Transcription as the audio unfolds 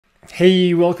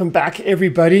Hey, welcome back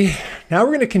everybody. Now we're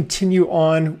going to continue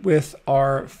on with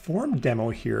our form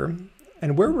demo here.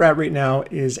 And where we're at right now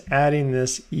is adding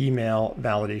this email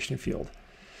validation field.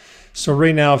 So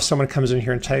right now, if someone comes in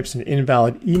here and types an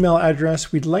invalid email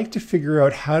address, we'd like to figure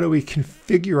out how do we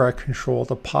configure our control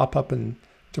to pop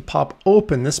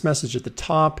open this message at the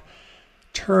top,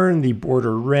 turn the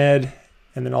border red,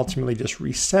 and then ultimately just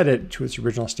reset it to its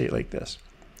original state like this.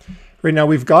 Right now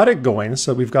we've got it going,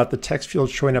 so we've got the text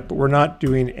field showing up, but we're not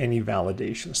doing any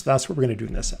validation. So that's what we're going to do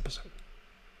in this episode.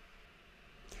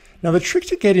 Now the trick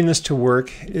to getting this to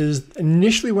work is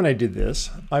initially when I did this,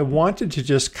 I wanted to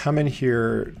just come in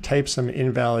here, type some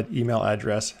invalid email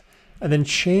address, and then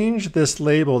change this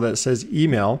label that says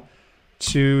email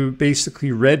to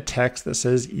basically red text that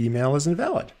says email is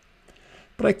invalid.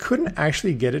 But I couldn't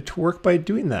actually get it to work by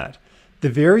doing that. The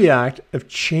very act of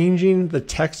changing the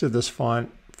text of this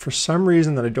font, for some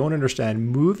reason that I don't understand,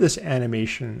 move this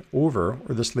animation over,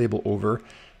 or this label over,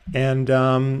 and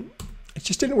it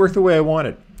just didn't work the way I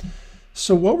wanted.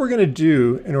 So what we're going to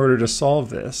do in order to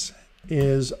solve this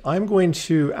is I'm going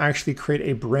to actually create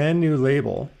a brand new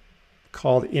label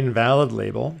called invalid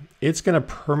label. It's going to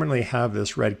permanently have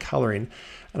this red coloring,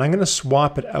 and I'm going to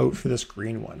swap it out for this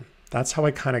green one. That's how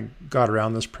I kind of got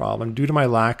around this problem. Due to my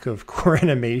lack of core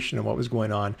animation and what was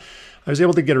going on, I was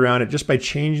able to get around it just by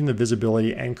changing the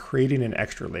visibility and creating an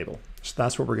extra label. So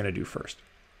that's what we're going to do first.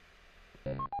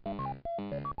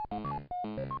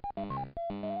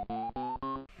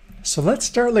 So let's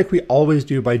start like we always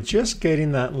do by just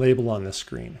getting that label on the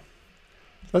screen.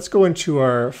 Let's go into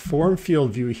our form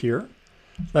field view here.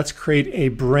 Let's create a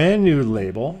brand new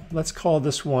label. Let's call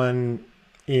this one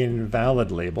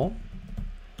invalid label.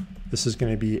 This is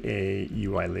going to be a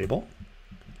UI label.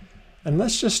 And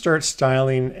let's just start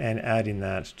styling and adding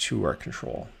that to our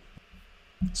control.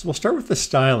 So we'll start with the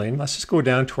styling. Let's just go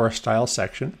down to our style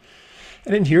section.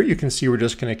 And in here, you can see we're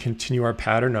just going to continue our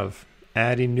pattern of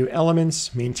adding new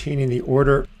elements, maintaining the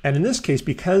order. And in this case,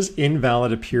 because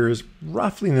invalid appears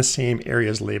roughly in the same area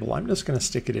as label, I'm just going to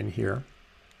stick it in here.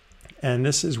 And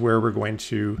this is where we're going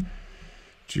to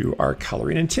do our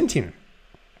coloring and tinting.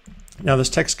 Now this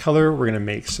text color, we're going to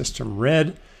make system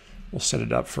red. We'll set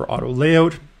it up for auto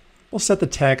layout. We'll set the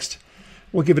text.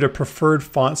 We'll give it a preferred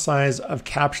font size of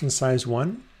caption size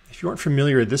 1. If you aren't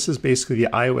familiar, this is basically the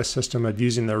iOS system of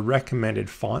using the recommended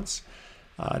fonts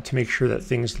to make sure that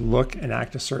things look and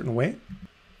act a certain way.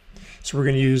 So we're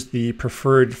going to use the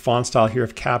preferred font style here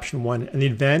of caption 1. And the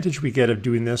advantage we get of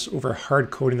doing this over hard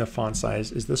coding the font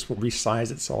size is this will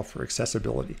resize itself for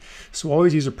accessibility. So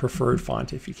always use a preferred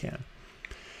font if you can.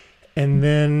 And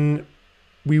then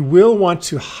we will want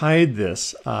to hide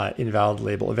this invalid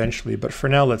label eventually, but for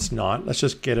now, let's not. Let's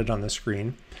just get it on the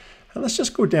screen. And let's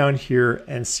just go down here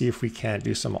and see if we can't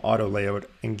do some auto layout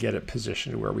and get it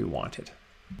positioned where we want it.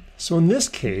 So in this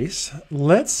case,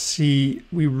 let's see,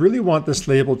 we really want this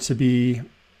label to be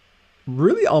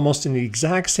really almost in the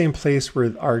exact same place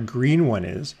where our green one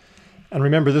is. And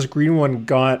remember, this green one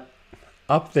got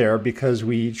up there because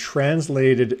we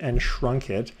translated and shrunk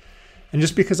it. And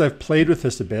just because I've played with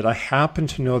this a bit, I happen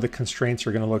to know the constraints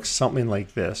are going to look something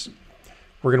like this.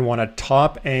 We're going to want a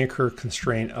top anchor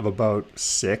constraint of about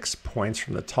 6 points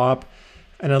from the top,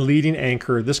 and a leading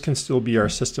anchor. This can still be our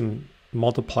system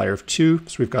multiplier of 2.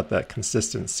 So we've got that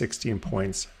consistent 16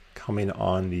 points coming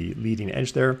on the leading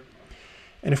edge there.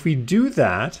 And if we do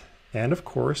that, and of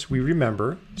course we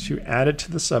remember to add it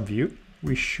to the subview,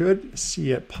 we should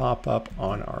see it pop up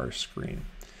on our screen.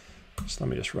 So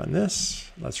let me just run this.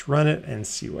 Let's run it and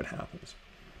see what happens.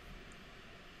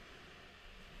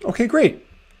 Okay, great.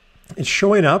 It's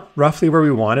showing up roughly where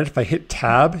we want it. If I hit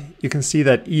tab, you can see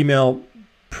that email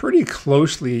pretty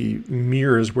closely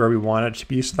mirrors where we want it to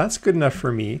be. So that's good enough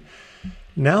for me.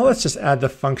 Now let's just add the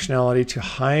functionality to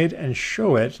hide and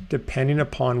show it depending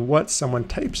upon what someone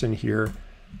types in here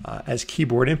as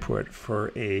keyboard input for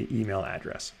an email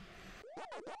address.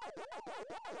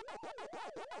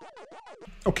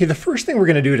 Okay, the first thing we're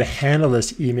going to do to handle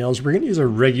this email is we're going to use a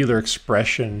regular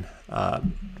expression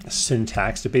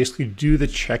syntax to basically do the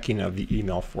checking of the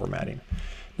email formatting.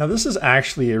 Now this is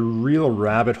actually a real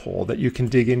rabbit hole that you can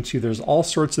dig into. There's all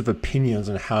sorts of opinions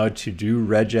on how to do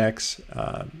regex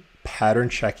pattern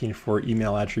checking for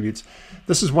email attributes.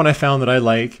 This is one I found that I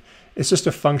like. It's just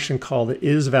a function called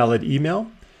isValidEmail.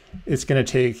 It's going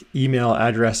to take email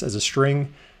address as a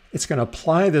string. It's going to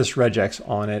apply this regex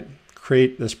on it,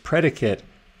 create this predicate,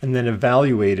 and then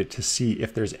evaluate it to see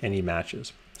if there's any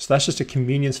matches. So that's just a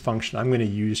convenience function I'm going to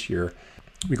use here.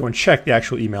 We go and check the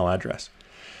actual email address.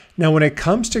 Now, when it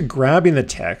comes to grabbing the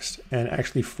text and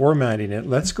actually formatting it,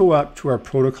 let's go up to our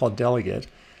protocol delegate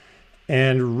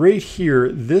And right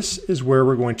here, this is where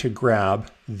we're going to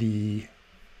grab the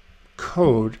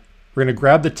code. We're going to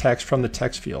grab the text from the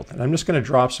text field. And I'm just going to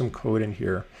drop some code in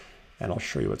here and I'll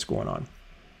show you what's going on.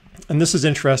 And this is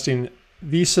interesting.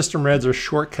 These system reds are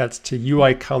shortcuts to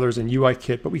UI colors and UI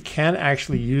kit, but we can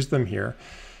actually use them here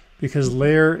because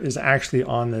layer is actually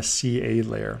on the CA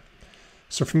layer.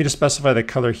 So for me to specify the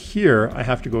color here, I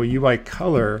have to go UI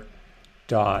color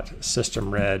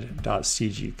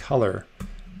 .systemred.cg color.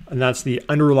 And that's the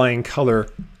underlying color.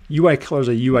 UI color is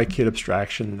a UI kit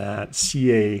abstraction that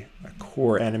CA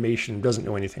core animation doesn't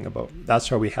know anything about.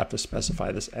 That's why we have to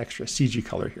specify this extra CG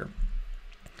color here.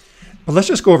 But let's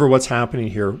just go over what's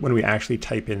happening here when we actually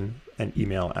type in an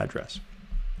email address.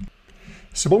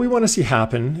 So what we want to see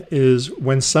happen is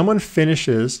when someone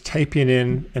finishes typing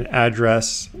in an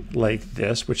address like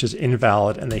this, which is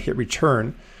invalid, and they hit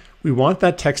return, we want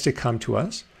that text to come to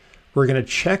us. We're going to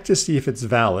check to see if it's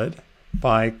valid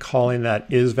by calling that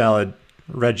isValid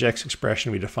regex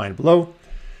expression we defined below.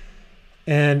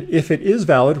 And if it is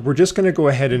valid, we're just going to go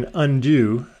ahead and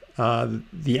undo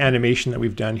the animation that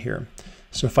we've done here.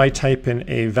 So if I type in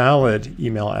a valid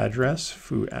email address,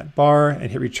 foo@bar,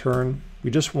 and hit return, we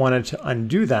just wanted to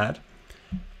undo that.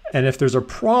 And if there's a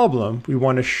problem, we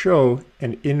want to show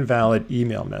an invalid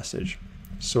email message.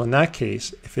 So in that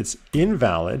case, if it's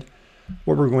invalid,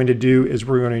 what we're going to do is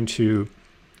we're going to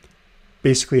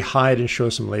basically hide and show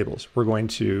some labels. We're going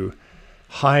to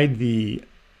hide the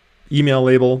email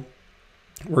label.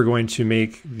 We're going to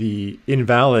make the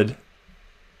invalid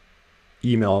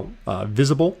email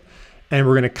visible. And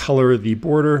we're going to color the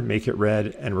border, make it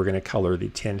red, and we're going to color the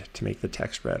tint to make the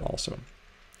text red also.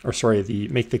 Or sorry,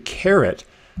 make the caret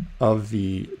of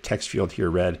the text field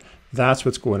here red. That's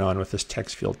what's going on with this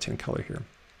text field tint color here.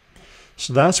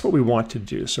 So that's what we want to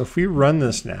do. So if we run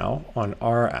this now on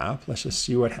our app, let's just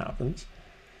see what happens.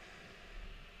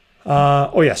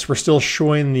 Oh yes, we're still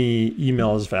showing the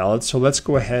email as valid. So let's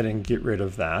go ahead and get rid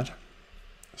of that.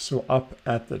 So up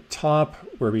at the top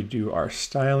where we do our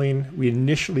styling, we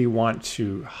initially want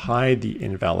to hide the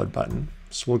invalid button.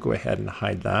 So we'll go ahead and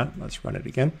hide that. Let's run it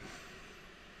again.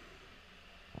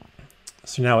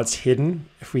 So now it's hidden.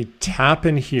 If we tap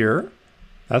in here,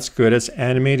 that's good. It's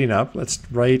animating up. Let's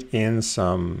write in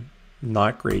some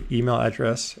not great email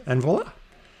address and voila.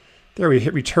 There we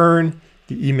hit return.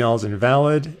 The email is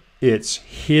invalid. It's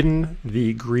hidden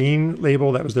the green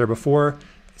label that was there before.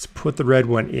 It's put the red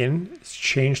one in. It's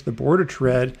changed the border to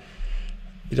red.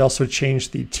 It also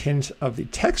changed the tint of the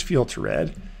text field to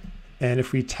red. And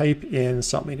if we type in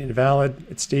something invalid,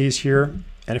 it stays here.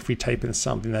 And if we type in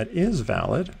something that is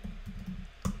valid,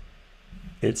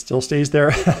 it still stays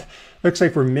there. Looks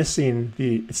like we're missing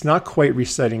it's not quite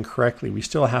resetting correctly. We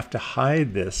still have to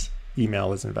hide this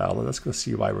email as invalid. Let's go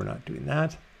see why we're not doing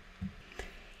that.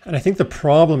 And I think the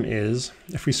problem is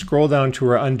if we scroll down to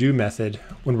our undo method,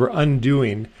 when we're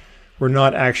undoing, we're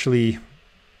not actually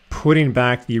putting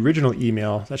back the original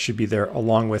email that should be there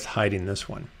along with hiding this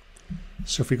one.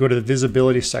 So if we go to the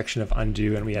visibility section of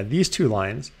undo and we add these two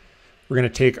lines, we're going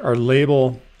to take our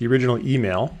label, the original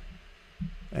email,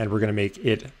 and we're going to make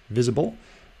it visible.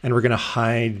 And we're going to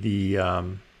hide the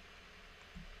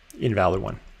invalid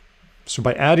one. So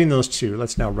by adding those two,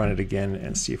 let's now run it again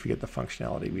and see if we get the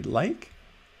functionality we'd like.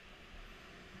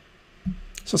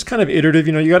 So it's kind of iterative,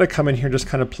 you know, you got to come in here, just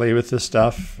kind of play with this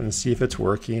stuff and see if it's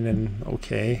working. And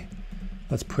okay,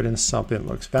 let's put in something that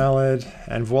looks valid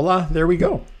and voila, there we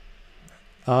go.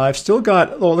 I've still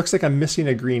got, oh, it looks like I'm missing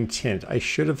a green tint. I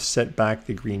should have set back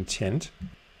the green tint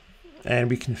and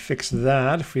we can fix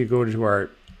that. If we go to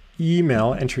our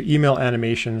email, enter email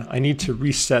animation, I need to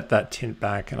reset that tint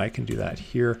back and I can do that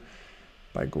here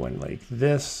by going like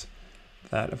this.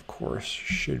 That of course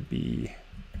should be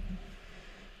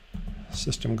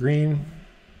system green.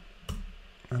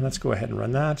 And let's go ahead and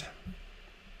run that.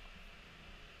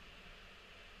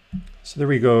 So there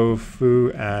we go,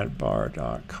 foo@bar.com,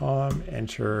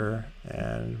 enter,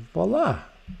 and voila.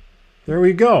 There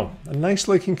we go. A nice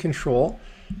looking control.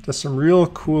 Does some real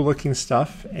cool looking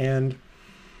stuff. And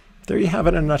there you have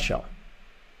it in a nutshell.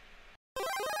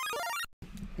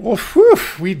 Well, whew,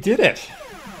 we did it.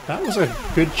 That was a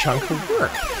good chunk of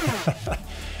work.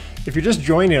 If you're just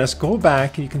joining us, go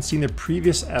back and you can see in the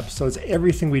previous episodes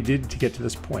everything we did to get to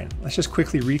this point. Let's just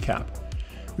quickly recap.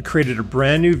 We created a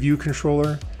brand new view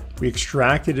controller. We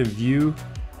extracted a view.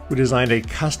 We designed a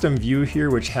custom view here,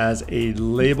 which has a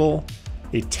label,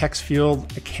 a text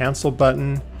field, a cancel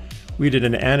button. We did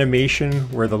an animation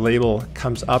where the label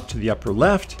comes up to the upper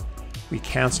left. We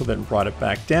canceled it and brought it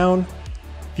back down.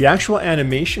 The actual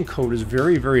animation code is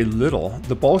very, very little.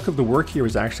 The bulk of the work here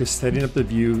was actually setting up the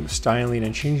view, styling,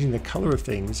 and changing the color of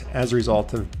things as a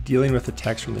result of dealing with the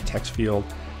text from the text field,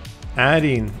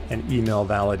 adding an email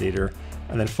validator,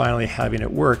 and then finally having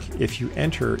it work if you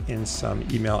enter in some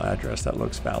email address that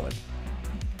looks valid.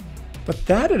 But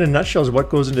that in a nutshell is what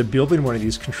goes into building one of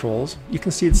these controls. You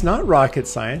can see it's not rocket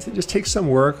science. It just takes some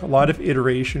work, a lot of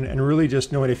iteration, and really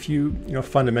just knowing a few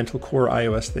fundamental core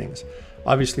iOS things.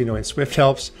 Obviously knowing Swift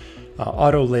helps.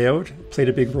 Auto layout played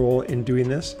a big role in doing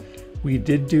this. We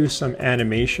did do some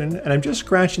animation, and I'm just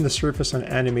scratching the surface on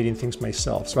animating things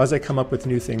myself. So as I come up with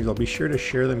new things, I'll be sure to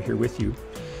share them here with you.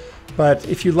 But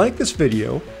if you like this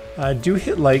video, do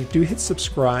hit like, do hit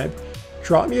subscribe.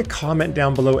 Drop me a comment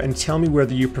down below and tell me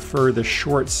whether you prefer the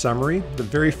short summary. The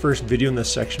very first video in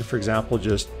this section, for example,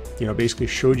 just basically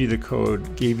showed you the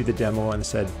code, gave you the demo, and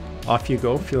said, off you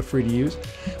go, feel free to use.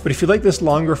 But if you like this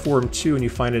longer form too and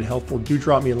you find it helpful, do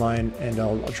drop me a line and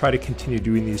I'll try to continue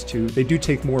doing these too. They do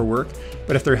take more work,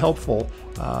 but if they're helpful,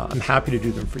 I'm happy to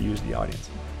do them for you as the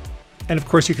audience. And of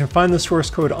course, you can find the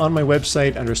source code on my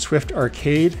website under Swift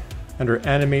Arcade. Under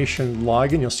animation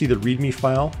login, you'll see the README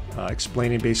file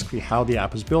explaining basically how the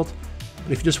app was built.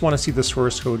 But if you just want to see the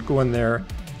source code, go in there,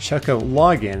 check out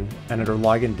login, and under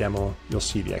login demo, you'll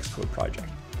see the Xcode project.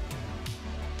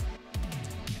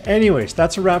 Anyways,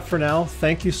 that's a wrap for now.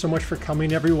 Thank you so much for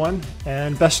coming, everyone,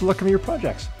 and best of luck on your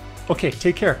projects. Okay,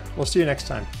 take care. We'll see you next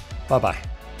time. Bye-bye.